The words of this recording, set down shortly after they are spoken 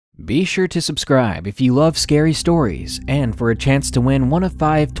Be sure to subscribe if you love scary stories and for a chance to win one of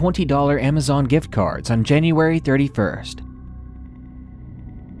 5 $20 Amazon gift cards on January 31st.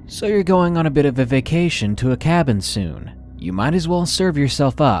 So you're going on a bit of a vacation to a cabin soon. You might as well serve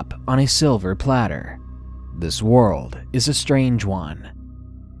yourself up on a silver platter. This world is a strange one.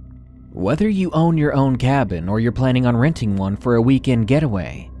 Whether you own your own cabin or you're planning on renting one for a weekend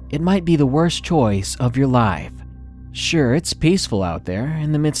getaway, it might be the worst choice of your life. Sure, it's peaceful out there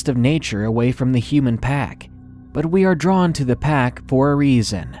in the midst of nature away from the human pack, but we are drawn to the pack for a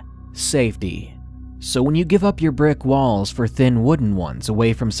reason: safety. So when you give up your brick walls for thin wooden ones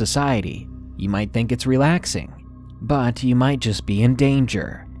away from society, you might think it's relaxing, but you might just be in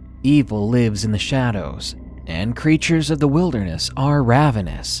danger. Evil lives in the shadows, and creatures of the wilderness are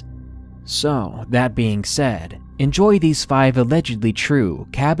ravenous. So, that being said, enjoy these 5 allegedly true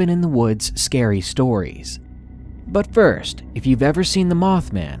cabin in the woods scary stories. But first, if you've ever seen the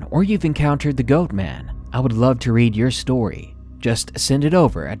Mothman or you've encountered the Goat Man, I would love to read your story. Just send it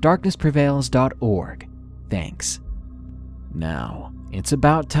over at darknessprevails.org. Thanks. Now, it's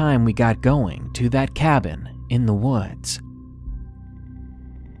about time we got going to that cabin in the woods.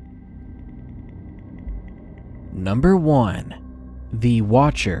 Number 1. The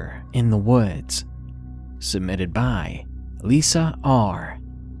Watcher in the Woods. Submitted by Lisa R.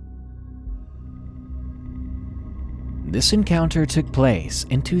 This encounter took place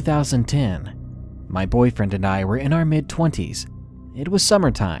in 2010. My boyfriend and I were in our mid-20s. It was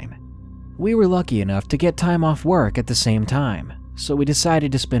summertime. We were lucky enough to get time off work at the same time, so we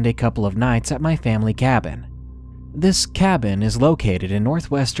decided to spend a couple of nights at my family cabin. This cabin is located in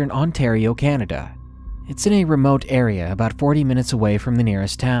northwestern Ontario, Canada. It's in a remote area about 40 minutes away from the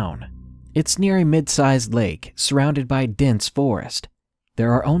nearest town. It's near a mid-sized lake surrounded by dense forest.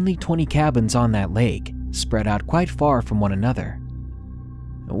 There are only 20 cabins on that lake, spread out quite far from one another.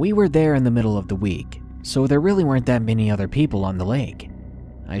 We were there in the middle of the week, so there really weren't that many other people on the lake.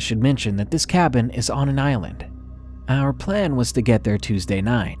 I should mention that this cabin is on an island. Our plan was to get there Tuesday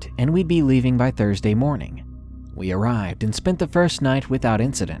night, and we'd be leaving by Thursday morning. We arrived and spent the first night without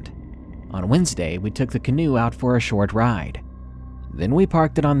incident. On Wednesday, we took the canoe out for a short ride. Then we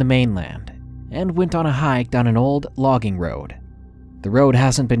parked it on the mainland and went on a hike down an old logging road. The road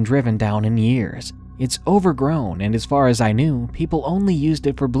hasn't been driven down in years. It's overgrown, and as far as I knew, people only used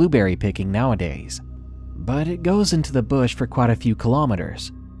it for blueberry picking nowadays. But it goes into the bush for quite a few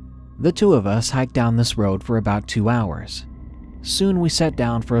kilometers. The two of us hiked down this road for about 2 hours. Soon we sat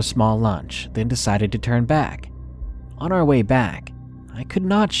down for a small lunch, then decided to turn back. On our way back, I could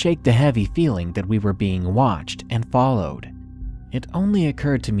not shake the heavy feeling that we were being watched and followed. It only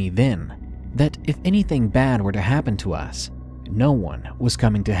occurred to me then that if anything bad were to happen to us, no one was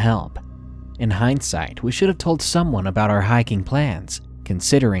coming to help. In hindsight, we should have told someone about our hiking plans,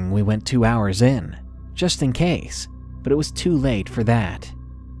 considering we went 2 hours in, just in case, but it was too late for that.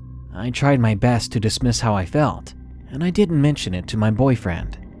 I tried my best to dismiss how I felt, and I didn't mention it to my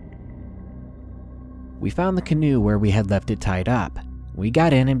boyfriend. We found the canoe where we had left it tied up. We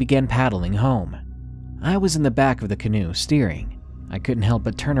got in and began paddling home. I was in the back of the canoe steering. I couldn't help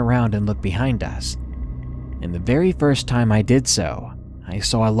but turn around and look behind us. And the very first time I did so, I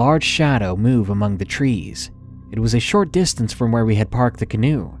saw a large shadow move among the trees. It was a short distance from where we had parked the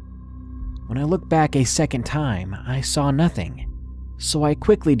canoe. When I looked back a second time, I saw nothing, so I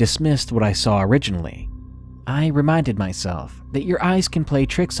quickly dismissed what I saw originally. I reminded myself that your eyes can play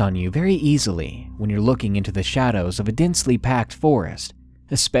tricks on you very easily when you're looking into the shadows of a densely packed forest,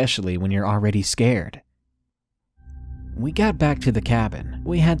 especially when you're already scared. We got back to the cabin,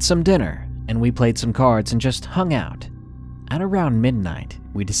 we had some dinner, and we played some cards and just hung out. At around midnight,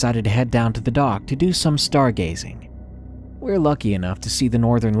 we decided to head down to the dock to do some stargazing. We're lucky enough to see the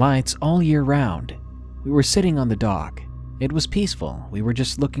northern lights all year round. We were sitting on the dock. It was peaceful. We were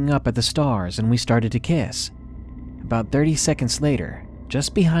just looking up at the stars and we started to kiss. About 30 seconds later,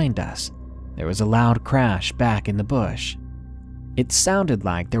 just behind us, there was a loud crash back in the bush. It sounded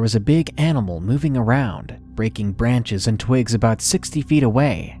like there was a big animal moving around, breaking branches and twigs about 60 feet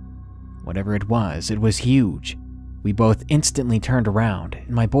away. Whatever it was huge. We both instantly turned around,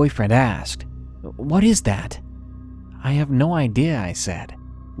 and my boyfriend asked, "What is that?" "I have no idea," I said.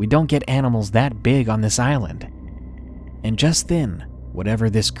 "We don't get animals that big on this island." And just then, whatever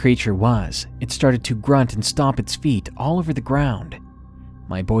this creature was, it started to grunt and stomp its feet all over the ground.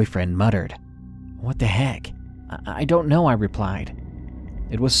 My boyfriend muttered, "What the heck?" I don't know," I replied.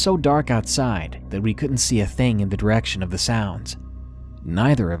 It was so dark outside that we couldn't see a thing in the direction of the sounds.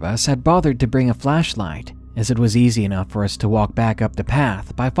 Neither of us had bothered to bring a flashlight, as it was easy enough for us to walk back up the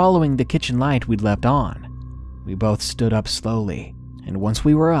path by following the kitchen light we'd left on. We both stood up slowly, and once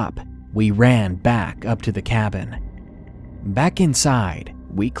we were up, we ran back up to the cabin. Back inside,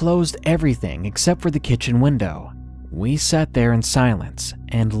 we closed everything except for the kitchen window. We sat there in silence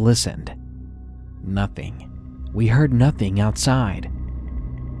and listened. Nothing. We heard nothing outside.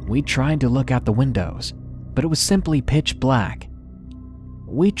 We tried to look out the windows, but it was simply pitch black.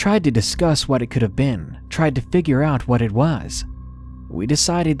 We tried to discuss what it could have been, tried to figure out what it was. We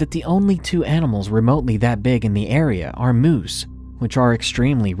decided that the only two animals remotely that big in the area are moose, which are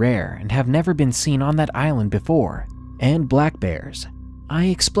extremely rare and have never been seen on that island before, and black bears. I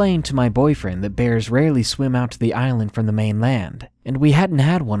explained to my boyfriend that bears rarely swim out to the island from the mainland, and we hadn't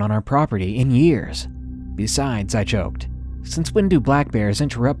had one on our property in years. Besides, I joked, since when do black bears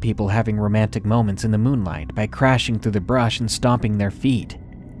interrupt people having romantic moments in the moonlight by crashing through the brush and stomping their feet?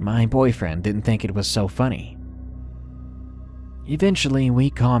 My boyfriend didn't think it was so funny. Eventually, we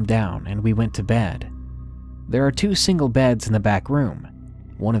calmed down and we went to bed. There are two single beds in the back room.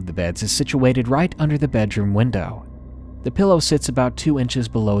 One of the beds is situated right under the bedroom window. The pillow sits about 2 inches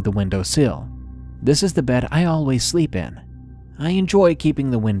below the window sill. This is the bed I always sleep in. I enjoy keeping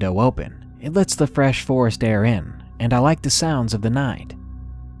the window open. It lets the fresh forest air in, and I like the sounds of the night.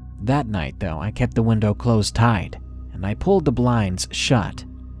 That night, though, I kept the window closed tight, and I pulled the blinds shut.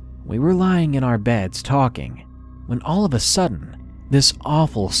 We were lying in our beds talking, when all of a sudden, this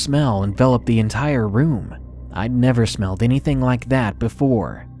awful smell enveloped the entire room. I'd never smelled anything like that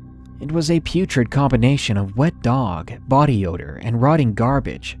before. It was a putrid combination of wet dog, body odor, and rotting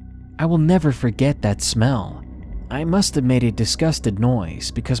garbage. I will never forget that smell. I must have made a disgusted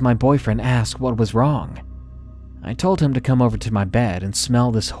noise because my boyfriend asked what was wrong. I told him to come over to my bed and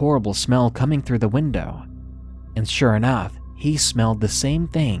smell this horrible smell coming through the window. And sure enough, he smelled the same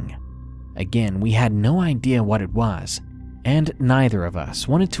thing. Again, we had no idea what it was, and neither of us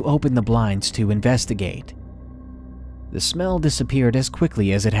wanted to open the blinds to investigate. The smell disappeared as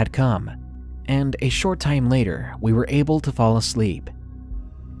quickly as it had come, and a short time later, we were able to fall asleep.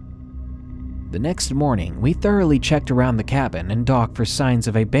 The next morning, we thoroughly checked around the cabin and dock for signs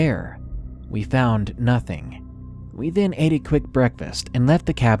of a bear. We found nothing. We then ate a quick breakfast and left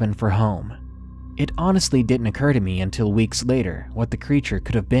the cabin for home. It honestly didn't occur to me until weeks later what the creature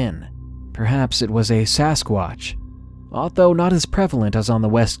could have been. Perhaps it was a Sasquatch. Although not as prevalent as on the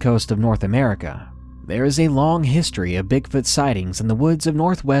west coast of North America, there is a long history of Bigfoot sightings in the woods of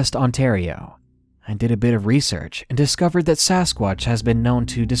northwest Ontario. I did a bit of research and discovered that Sasquatch has been known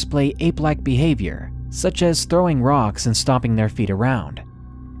to display ape-like behavior, such as throwing rocks and stomping their feet around.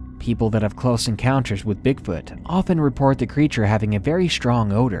 People that have close encounters with Bigfoot often report the creature having a very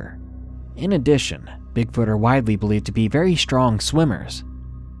strong odor. In addition, Bigfoot are widely believed to be very strong swimmers,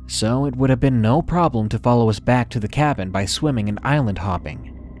 so it would have been no problem to follow us back to the cabin by swimming and island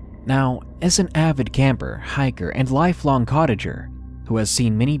hopping. Now, as an avid camper, hiker, and lifelong cottager who has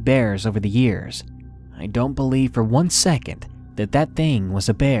seen many bears over the years, I don't believe for 1 second that that thing was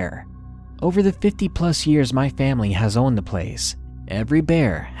a bear. Over the 50+ years my family has owned the place, every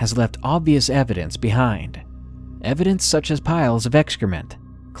bear has left obvious evidence behind. Evidence such as piles of excrement,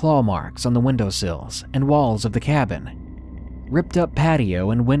 claw marks on the windowsills and walls of the cabin, ripped up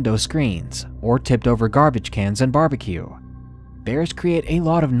patio and window screens, or tipped over garbage cans and barbecue. Bears create a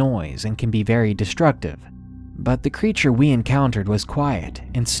lot of noise and can be very destructive, but the creature we encountered was quiet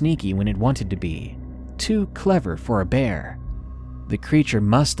and sneaky when it wanted to be. Too clever for a bear. The creature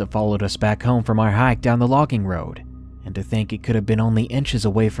must have followed us back home from our hike down the logging road, and to think it could have been only inches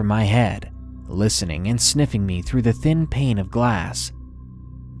away from my head, listening and sniffing me through the thin pane of glass.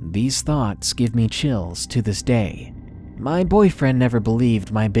 These thoughts give me chills to this day. My boyfriend never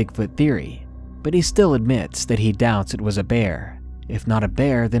believed my Bigfoot theory, but he still admits that he doubts it was a bear. If not a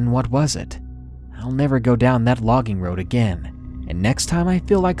bear, then what was it? I'll never go down that logging road again, and next time I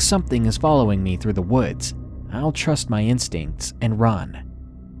feel like something is following me through the woods, I'll trust my instincts and run.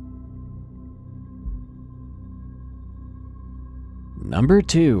 Number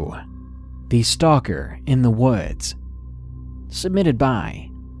 2. The Stalker in the Woods. Submitted by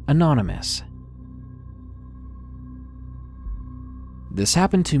Anonymous. This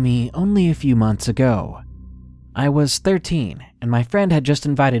happened to me only a few months ago. I was 13, and my friend had just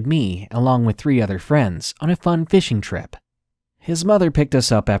invited me, along with 3 other friends, on a fun fishing trip. His mother picked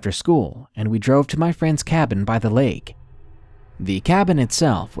us up after school, and we drove to my friend's cabin by the lake. The cabin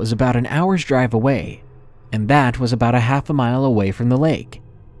itself was about an hour's drive away, and that was about a half a mile away from the lake.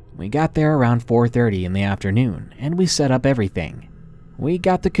 We got there around 4:30 in the afternoon, and we set up everything. We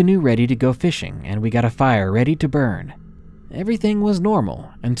got the canoe ready to go fishing, and we got a fire ready to burn. Everything was normal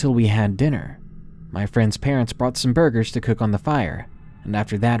until we had dinner. My friend's parents brought some burgers to cook on the fire, and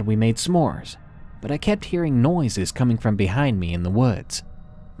after that we made s'mores. but I kept hearing noises coming from behind me in the woods.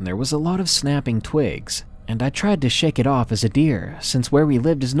 There was a lot of snapping twigs, and I tried to shake it off as a deer, since where we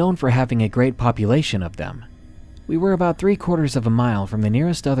lived is known for having a great population of them. We were about 3/4 of a mile from the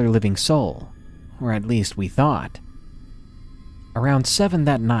nearest other living soul, or at least we thought. Around 7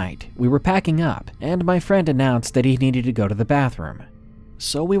 that night, we were packing up, and my friend announced that he needed to go to the bathroom.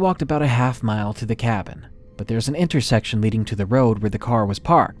 So we walked about a half-mile to the cabin, but there's an intersection leading to the road where the car was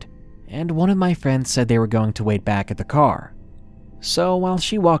parked, and one of my friends said they were going to wait back at the car. So while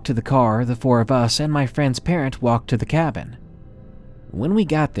she walked to the car, the 4 of us and my friend's parent walked to the cabin. When we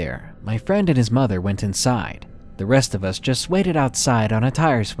got there, my friend and his mother went inside. The rest of us just waited outside on a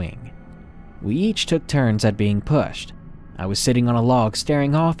tire swing. We each took turns at being pushed. I was sitting on a log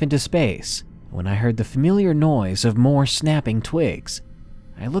staring off into space when I heard the familiar noise of more snapping twigs.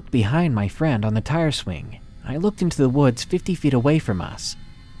 I looked behind my friend on the tire swing. I looked into the woods 50 feet away from us.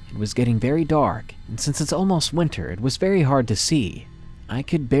 It was getting very dark, and since it's almost winter, it was very hard to see. I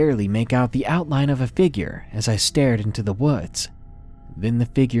could barely make out the outline of a figure as I stared into the woods. Then the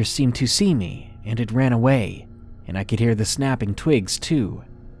figure seemed to see me, and it ran away, and I could hear the snapping twigs too.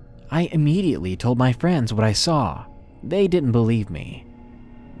 I immediately told my friends what I saw. They didn't believe me.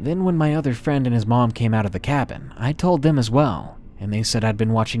 Then when my other friend and his mom came out of the cabin, I told them as well, and they said I'd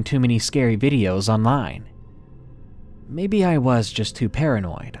been watching too many scary videos online. Maybe I was just too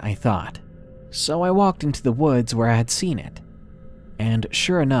paranoid, I thought. So I walked into the woods where I had seen it. And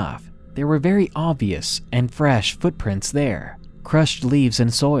sure enough, there were very obvious and fresh footprints there, crushed leaves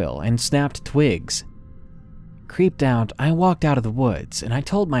and soil and snapped twigs. Creeped out, I walked out of the woods and I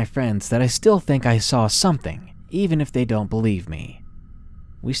told my friends that I still think I saw something, even if they don't believe me.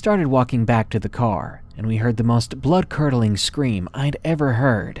 We started walking back to the car, and we heard the most blood-curdling scream I'd ever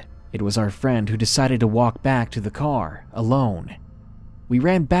heard. It was our friend who decided to walk back to the car, alone. We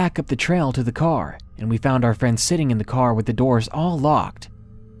ran back up the trail to the car, and we found our friend sitting in the car with the doors all locked.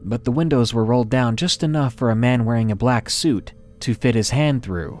 But the windows were rolled down just enough for a man wearing a black suit to fit his hand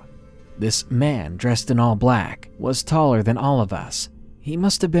through. This man, dressed in all black, was taller than all of us. He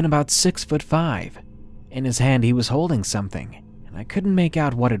must have been about 6'5". In his hand he was holding something, and I couldn't make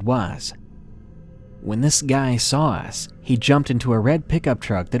out what it was. When this guy saw us, he jumped into a red pickup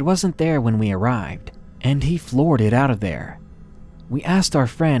truck that wasn't there when we arrived, and he floored it out of there. We asked our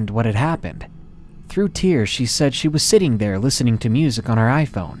friend what had happened. Through tears, she said she was sitting there listening to music on her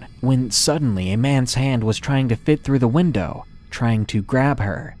iPhone, when suddenly a man's hand was trying to fit through the window, trying to grab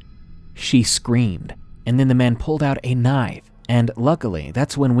her. She screamed, and then the man pulled out a knife, and luckily,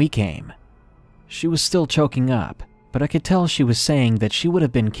 that's when we came. She was still choking up, but I could tell she was saying that she would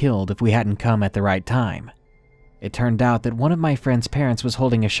have been killed if we hadn't come at the right time. It turned out that one of my friend's parents was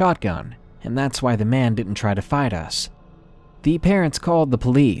holding a shotgun, and that's why the man didn't try to fight us. The parents called the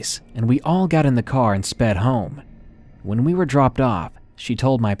police, and we all got in the car and sped home. When we were dropped off, she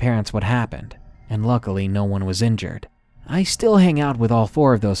told my parents what happened, and luckily no one was injured. I still hang out with all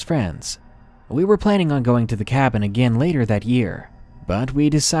 4 of those friends. We were planning on going to the cabin again later that year, but we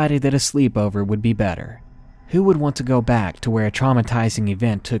decided that a sleepover would be better. Who would want to go back to where a traumatizing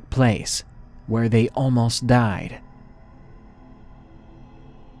event took place, where they almost died?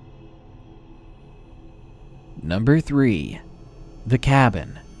 Number 3. The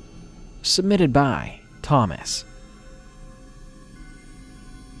Cabin. Submitted by Thomas.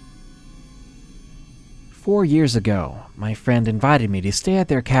 4 years ago, my friend invited me to stay at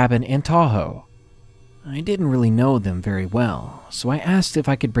their cabin in Tahoe. I didn't really know them very well, so I asked if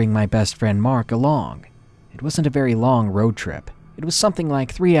I could bring my best friend Mark along. It wasn't a very long road trip. It was something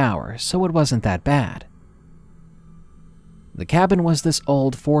like 3 hours, so it wasn't that bad. The cabin was this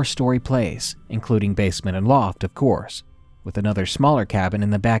old 4-story place, including basement and loft, of course, with another smaller cabin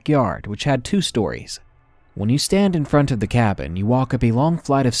in the backyard, which had 2 stories. When you stand in front of the cabin, you walk up a long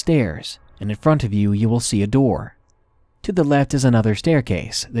flight of stairs, and in front of you, you will see a door. To the left is another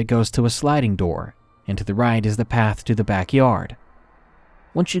staircase that goes to a sliding door, and to the right is the path to the backyard.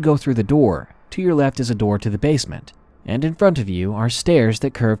 Once you go through the door, to your left is a door to the basement, and in front of you are stairs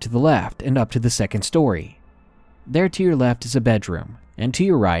that curve to the left and up to the 2nd story. There to your left is a bedroom, and to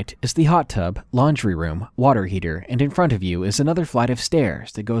your right is the hot tub, laundry room, water heater, and in front of you is another flight of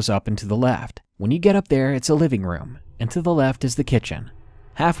stairs that goes up and to the left. When you get up there, it's a living room, and to the left is the kitchen.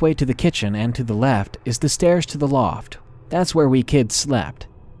 Halfway to the kitchen and to the left is the stairs to the loft. That's where we kids slept.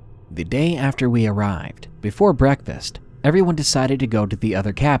 The day after we arrived, before breakfast, everyone decided to go to the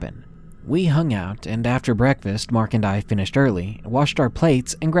other cabin. We hung out, and after breakfast, Mark and I finished early, washed our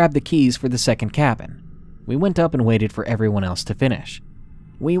plates, and grabbed the keys for the 2nd cabin. We went up and waited for everyone else to finish.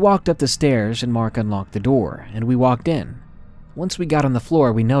 We walked up the stairs, and Mark unlocked the door, and we walked in. Once we got on the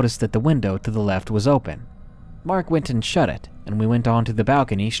floor, we noticed that the window to the left was open. Mark went and shut it, and we went onto the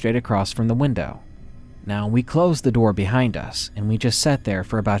balcony straight across from the window. Now, we closed the door behind us, and we just sat there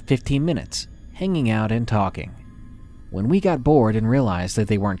for about 15 minutes, hanging out and talking. When we got bored and realized that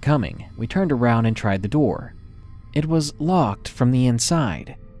they weren't coming, we turned around and tried the door. It was locked from the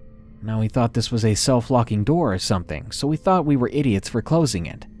inside. Now, we thought this was a self-locking door or something, so we thought we were idiots for closing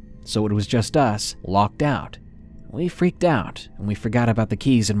it. So it was just us, locked out. We freaked out, and we forgot about the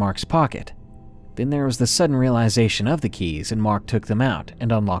keys in Mark's pocket. Then there was the sudden realization of the keys, and Mark took them out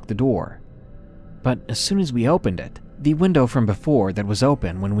and unlocked the door. But as soon as we opened it, the window from before that was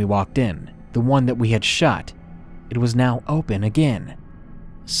open when we walked in, the one that we had shut, it was now open again.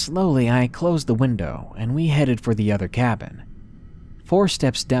 Slowly, I closed the window, and we headed for the other cabin. 4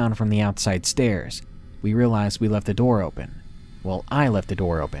 steps down from the outside stairs, we realized we left the door open. Well, I left the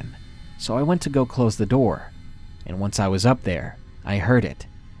door open, so I went to go close the door. And once I was up there, I heard it.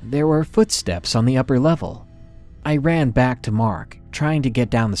 There were footsteps on the upper level. I ran back to Mark, trying to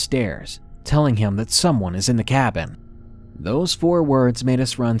get down the stairs, telling him that someone is in the cabin. Those 4 words made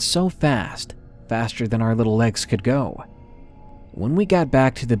us run so fast, faster than our little legs could go. When we got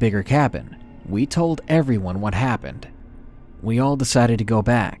back to the bigger cabin, we told everyone what happened. We all decided to go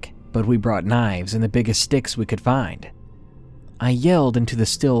back, but we brought knives and the biggest sticks we could find. I yelled into the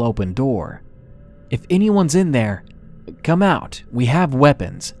still open door, "If anyone's in there, come out, we have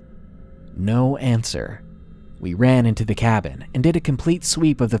weapons." No answer. We ran into the cabin and did a complete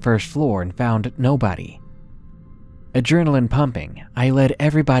sweep of the first floor and found nobody. Adrenaline pumping, I led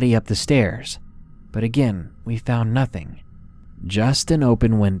everybody up the stairs, but again, we found nothing. Just an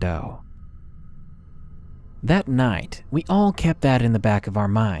open window. That night, we all kept that in the back of our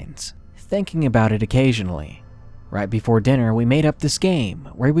minds, thinking about it occasionally. Right before dinner, we made up this game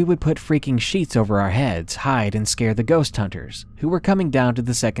where we would put freaking sheets over our heads, hide, and scare the ghost hunters who were coming down to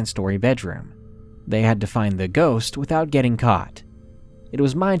the second-story bedroom. They had to find the ghost without getting caught. It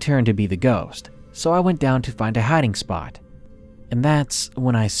was my turn to be the ghost, so I went down to find a hiding spot. And that's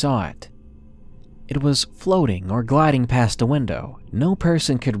when I saw it. It was floating or gliding past a window. No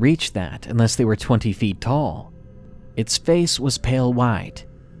person could reach that unless they were 20 feet tall. Its face was pale white.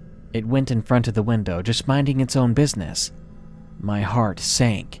 It went in front of the window, just minding its own business. My heart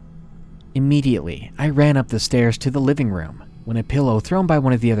sank. Immediately, I ran up the stairs to the living room when a pillow thrown by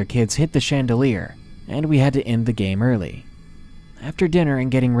one of the other kids hit the chandelier, and we had to end the game early. After dinner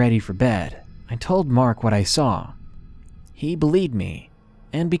and getting ready for bed, I told Mark what I saw. He believed me,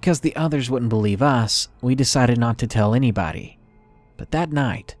 and because the others wouldn't believe us, we decided not to tell anybody. But that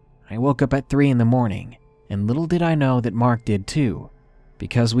night, I woke up at 3 in the morning, and little did I know that Mark did too,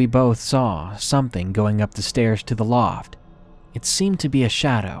 because we both saw something going up the stairs to the loft. It seemed to be a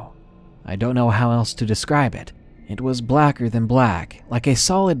shadow. I don't know how else to describe it. It was blacker than black, like a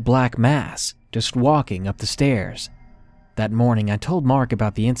solid black mass, just walking up the stairs. That morning, I told Mark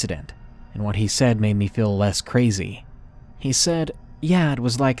about the incident, and what he said made me feel less crazy. He said, "Yeah, it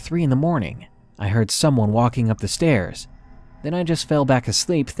was like 3 in the morning. I heard someone walking up the stairs. Then I just fell back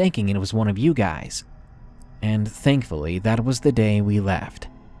asleep thinking it was one of you guys." And thankfully, that was the day we left.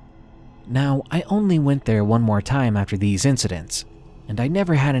 Now, I only went there one more time after these incidents, and I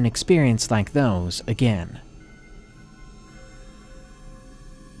never had an experience like those again.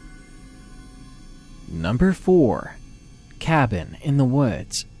 Number 4. Cabin in the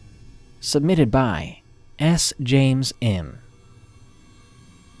Woods. Submitted by S. James N.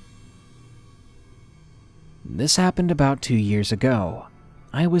 This happened about 2 years ago.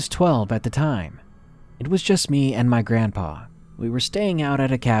 I was 12 at the time. It was just me and my grandpa. We were staying out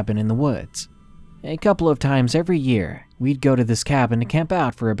at a cabin in the woods. A couple of times every year, we'd go to this cabin to camp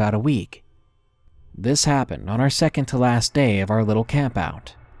out for about a week. This happened on our second to last day of our little camp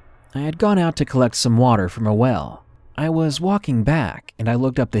out. I had gone out to collect some water from a well. I was walking back, and I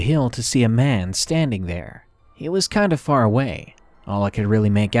looked up the hill to see a man standing there. He was kind of far away. All I could really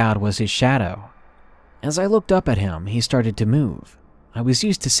make out was his shadow. As I looked up at him, he started to move. I was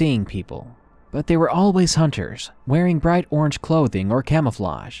used to seeing people, but they were always hunters, wearing bright orange clothing or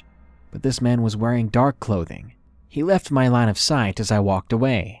camouflage. But this man was wearing dark clothing. He left my line of sight as I walked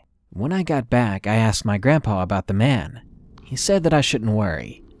away. When I got back, I asked my grandpa about the man. He said that I shouldn't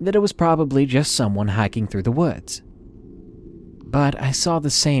worry, that it was probably just someone hiking through the woods. But I saw the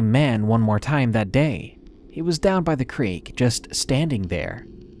same man one more time that day. He was down by the creek, just standing there.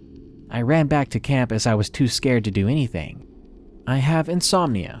 I ran back to camp as I was too scared to do anything. I have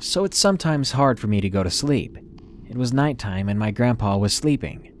insomnia, so it's sometimes hard for me to go to sleep. It was nighttime and my grandpa was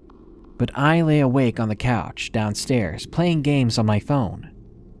sleeping. But I lay awake on the couch downstairs playing games on my phone.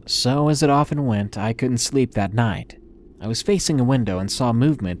 So as it often went, I couldn't sleep that night. I was facing a window and saw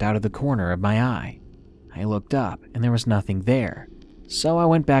movement out of the corner of my eye. I looked up and there was nothing there, so I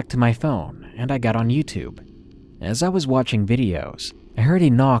went back to my phone and I got on YouTube. As I was watching videos, I heard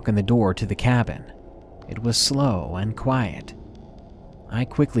a knock on the door to the cabin. It was slow and quiet. I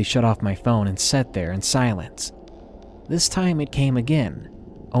quickly shut off my phone and sat there in silence. This time it came again,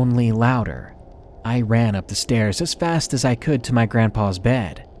 only louder. I ran up the stairs as fast as I could to my grandpa's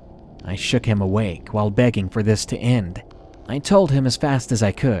bed. I shook him awake while begging for this to end. I told him as fast as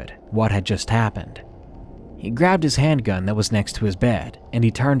I could what had just happened. He grabbed his handgun that was next to his bed and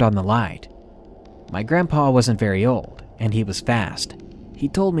he turned on the light. My grandpa wasn't very old and he was fast. He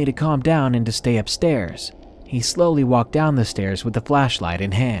told me to calm down and to stay upstairs. He slowly walked down the stairs with the flashlight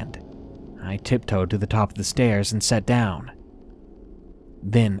in hand. I tiptoed to the top of the stairs and sat down.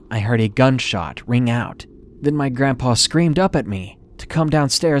 Then I heard a gunshot ring out. Then my grandpa screamed up at me to come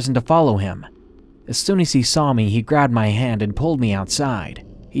downstairs and to follow him. As soon as he saw me, he grabbed my hand and pulled me outside.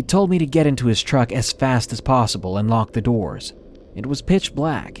 He told me to get into his truck as fast as possible and lock the doors. It was pitch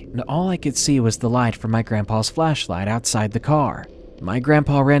black, and all I could see was the light from my grandpa's flashlight outside the car. My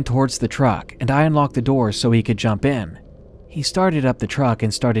grandpa ran towards the truck, and I unlocked the doors so he could jump in. He started up the truck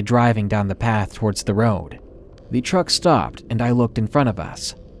and started driving down the path towards the road. The truck stopped, and I looked in front of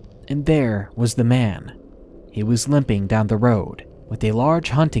us. And there was the man. He was limping down the road with a large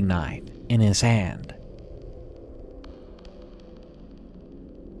hunting knife in his hand.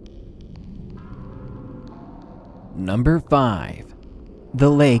 Number 5. The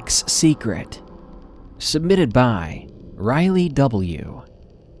Lake's Secret. Submitted by Riley W.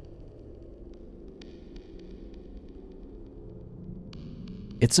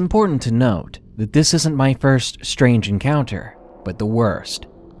 It's important to note that this isn't my first strange encounter, but the worst.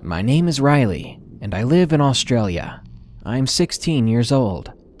 My name is Riley, and I live in Australia. I'm 16 years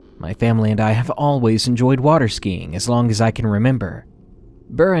old. My family and I have always enjoyed water skiing as long as I can remember.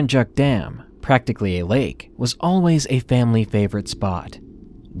 Burrinjuck Dam, practically a lake, was always a family favorite spot.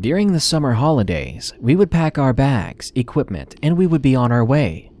 During the summer holidays, we would pack our bags, equipment, and we would be on our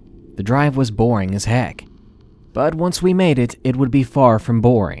way. The drive was boring as heck. But once we made it, it would be far from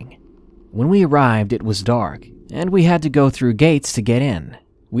boring. When we arrived, it was dark, and we had to go through gates to get in.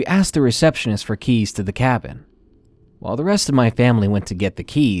 We asked the receptionist for keys to the cabin. While the rest of my family went to get the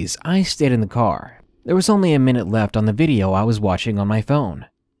keys, I stayed in the car. There was only a minute left on the video I was watching on my phone.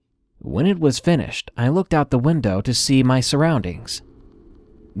 When it was finished, I looked out the window to see my surroundings.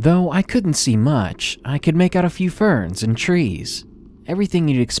 Though I couldn't see much, I could make out a few ferns and trees. Everything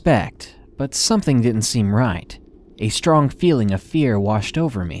you'd expect, but something didn't seem right. A strong feeling of fear washed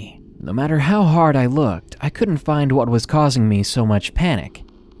over me. No matter how hard I looked, I couldn't find what was causing me so much panic.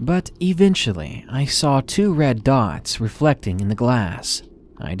 But eventually, I saw 2 red dots reflecting in the glass.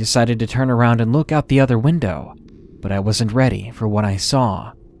 I decided to turn around and look out the other window, but I wasn't ready for what I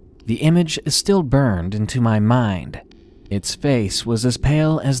saw. The image is still burned into my mind. Its face was as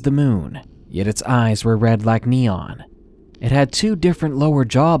pale as the moon, yet its eyes were red like neon. It had 2 different lower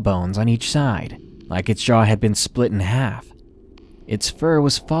jaw bones on each side, like its jaw had been split in half. Its fur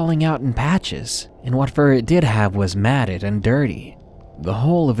was falling out in patches, and what fur it did have was matted and dirty. The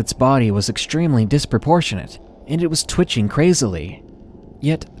whole of its body was extremely disproportionate, and it was twitching crazily.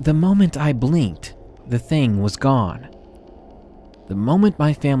 Yet the moment I blinked, the thing was gone. The moment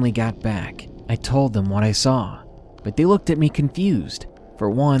my family got back, I told them what I saw, but they looked at me confused. For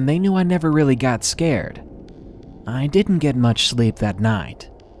one, they knew I never really got scared. I didn't get much sleep that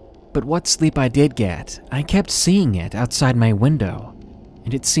night, but what sleep I did get, I kept seeing it outside my window,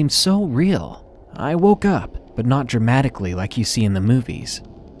 and it seemed so real. I woke up, but not dramatically like you see in the movies,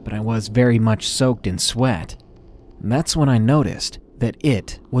 but I was very much soaked in sweat. And that's when I noticed that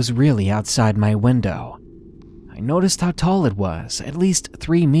it was really outside my window. I noticed how tall it was, at least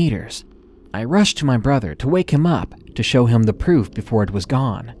 3 meters. I rushed to my brother to wake him up to show him the proof before it was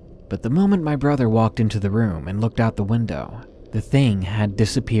gone. But the moment my brother walked into the room and looked out the window, the thing had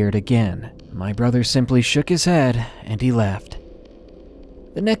disappeared again. My brother simply shook his head and he left.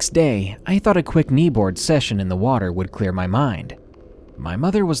 The next day, I thought a quick kneeboard session in the water would clear my mind. My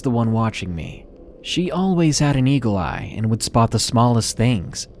mother was the one watching me. She always had an eagle eye and would spot the smallest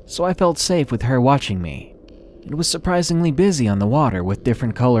things, so I felt safe with her watching me. It was surprisingly busy on the water with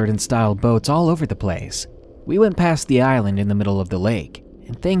different colored and styled boats all over the place. We went past the island in the middle of the lake,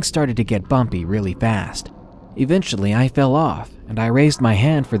 and things started to get bumpy really fast. Eventually, I fell off, and I raised my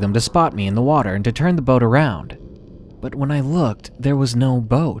hand for them to spot me in the water and to turn the boat around. But when I looked, there was no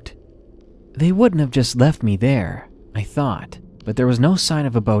boat. They wouldn't have just left me there, I thought, but there was no sign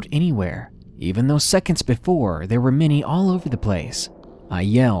of a boat anywhere, even though seconds before there were many all over the place. I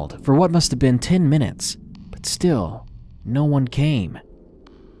yelled for what must have been 10 minutes, but still, No one came.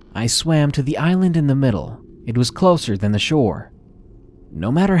 I swam to the island in the middle. It was closer than the shore.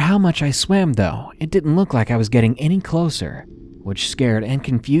 No matter how much I swam though, it didn't look like I was getting any closer, which scared and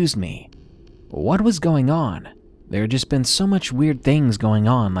confused me. What was going on? There had just been so much weird things going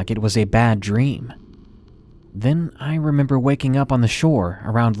on, like it was a bad dream. Then I remember waking up on the shore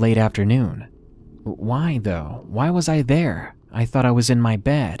around late afternoon. Why though? Why was I there? I thought I was in my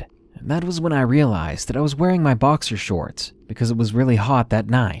bed. And that was when I realized that I was wearing my boxer shorts because it was really hot that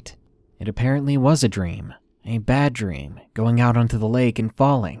night. It apparently was a dream, a bad dream, going out onto the lake and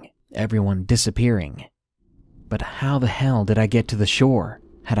falling, everyone disappearing. But how the hell did I get to the shore?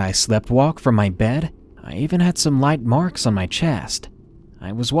 Had I sleptwalked from my bed? I even had some light marks on my chest.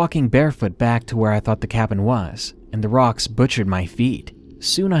 I was walking barefoot back to where I thought the cabin was, and the rocks butchered my feet.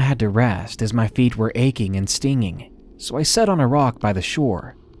 Soon I had to rest as my feet were aching and stinging, so I sat on a rock by the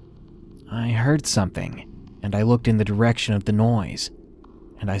shore. I heard something, and I looked in the direction of the noise,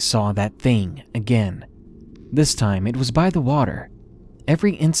 and I saw that thing again. This time it was by the water.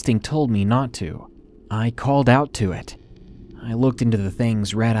 Every instinct told me not to. I called out to it. I looked into the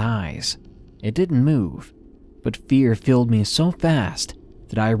thing's red eyes. It didn't move, but fear filled me so fast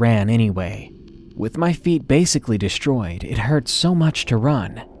that I ran anyway. With my feet basically destroyed, it hurt so much to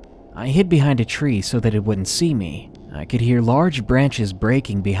run. I hid behind a tree so that it wouldn't see me. I could hear large branches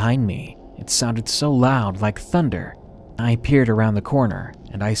breaking behind me. It sounded so loud, like thunder. I peered around the corner,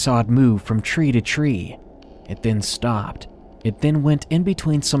 and I saw it move from tree to tree. It then stopped. It then went in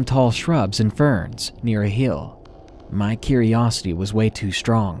between some tall shrubs and ferns near a hill. My curiosity was way too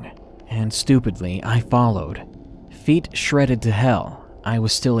strong, and stupidly, I followed. Feet shredded to hell. I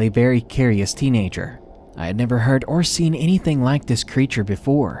was still a very curious teenager. I had never heard or seen anything like this creature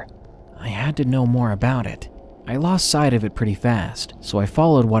before. I had to know more about it. I lost sight of it pretty fast, so I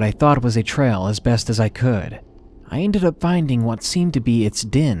followed what I thought was a trail as best as I could. I ended up finding what seemed to be its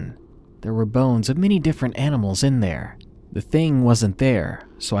den. There were bones of many different animals in there. The thing wasn't there,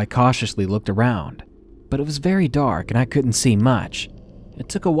 so I cautiously looked around. But it was very dark and I couldn't see much. It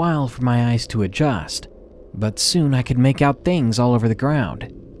took a while for my eyes to adjust, but soon I could make out things all over the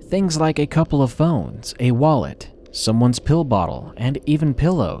ground. Things like a couple of phones, a wallet, someone's pill bottle, and even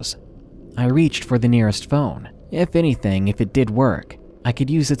pillows. I reached for the nearest phone. If anything, if it did work, I could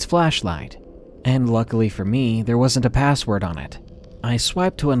use its flashlight. And luckily for me, there wasn't a password on it. I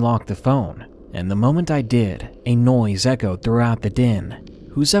swiped to unlock the phone, and the moment I did, a noise echoed throughout the den.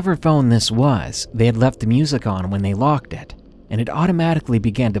 Whosever phone this was, they had left the music on when they locked it, and it automatically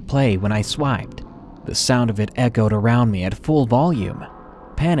began to play when I swiped. The sound of it echoed around me at full volume.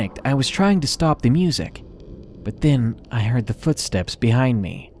 Panicked, I was trying to stop the music, but then I heard the footsteps behind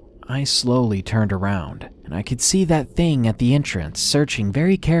me. I slowly turned around, and I could see that thing at the entrance searching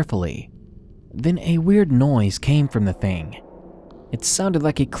very carefully. Then a weird noise came from the thing. It sounded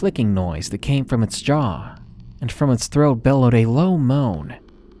like a clicking noise that came from its jaw, and from its throat bellowed a low moan.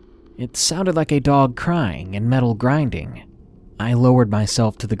 It sounded like a dog crying and metal grinding. I lowered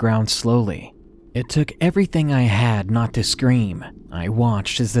myself to the ground slowly. It took everything I had not to scream. I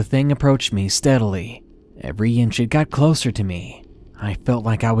watched as the thing approached me steadily. Every inch it got closer to me. I felt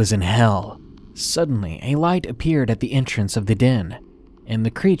like I was in hell. Suddenly, a light appeared at the entrance of the den, and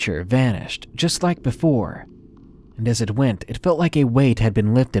the creature vanished just like before. And as it went, it felt like a weight had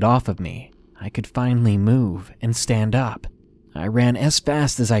been lifted off of me. I could finally move and stand up. I ran as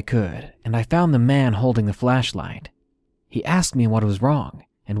fast as I could, and I found the man holding the flashlight. He asked me what was wrong,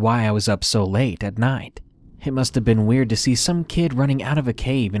 and why I was up so late at night. It must have been weird to see some kid running out of a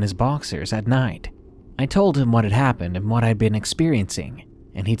cave in his boxers at night. I told him what had happened and what I'd been experiencing,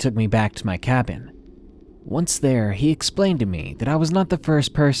 and he took me back to my cabin. Once there, he explained to me that I was not the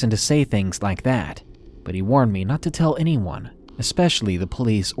first person to say things like that, but he warned me not to tell anyone, especially the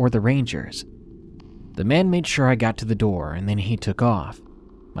police or the rangers. The man made sure I got to the door, and then he took off.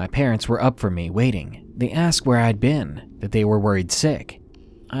 My parents were up for me, waiting. They asked where I'd been, that they were worried sick.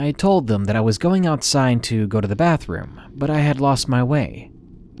 I told them that I was going outside to go to the bathroom, but I had lost my way.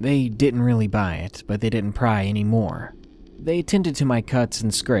 They didn't really buy it, but they didn't pry anymore. They tended to my cuts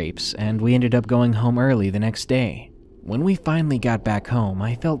and scrapes, and we ended up going home early the next day. When we finally got back home,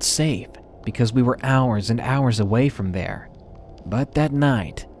 I felt safe, because we were hours and hours away from there. But that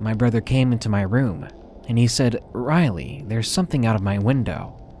night, my brother came into my room, and he said, "Riley, there's something out of my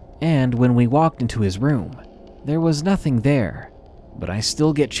window." And when we walked into his room, there was nothing there, but I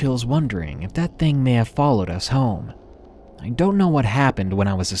still get chills wondering if that thing may have followed us home. I don't know what happened when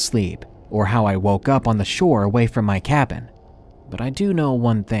I was asleep, or how I woke up on the shore away from my cabin, but I do know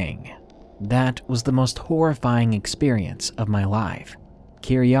one thing. That was the most horrifying experience of my life.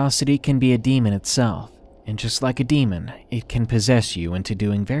 Curiosity can be a demon itself, And just like a demon, it can possess you into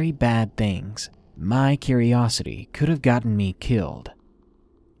doing very bad things. My curiosity could have gotten me killed.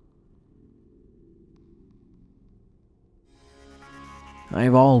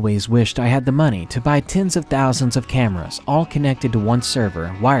 I've always wished I had the money to buy tens of thousands of cameras all connected to one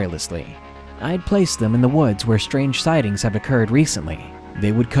server wirelessly. I'd place them in the woods where strange sightings have occurred recently.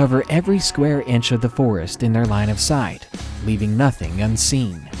 They would cover every square inch of the forest in their line of sight, leaving nothing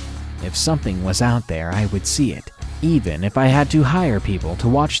unseen. If something was out there, I would see it. Even if I had to hire people to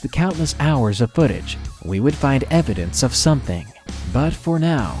watch the countless hours of footage, we would find evidence of something. But for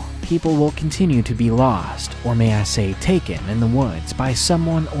now, people will continue to be lost, or may I say taken in the woods by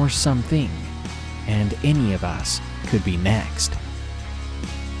someone or something. And any of us could be next.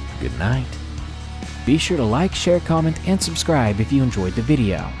 Good night. Be sure to like, share, comment, and subscribe if you enjoyed the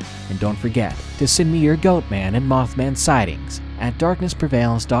video. And don't forget to send me your Goatman and Mothman sightings at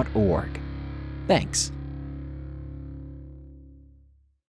darknessprevails.org. Thanks.